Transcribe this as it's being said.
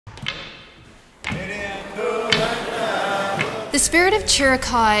Spirit of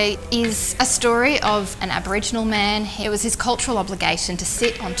Churaki is a story of an Aboriginal man. It was his cultural obligation to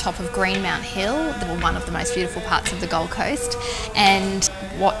sit on top of Greenmount Hill, one of the most beautiful parts of the Gold Coast, and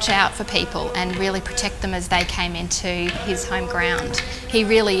watch out for people and really protect them as they came into his home ground. He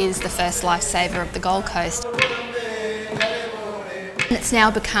really is the first lifesaver of the Gold Coast. It's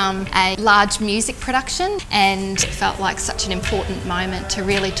now become a large music production and felt like such an important moment to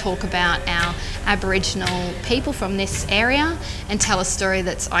really talk about our Aboriginal people from this area and tell a story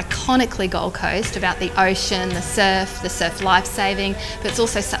that's iconically Gold Coast about the ocean, the surf life-saving, but it's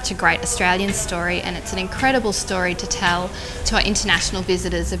also such a great Australian story, and it's an incredible story to tell to our international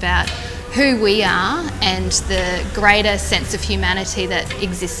visitors about who we are and the greater sense of humanity that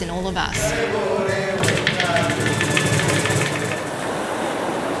exists in all of us.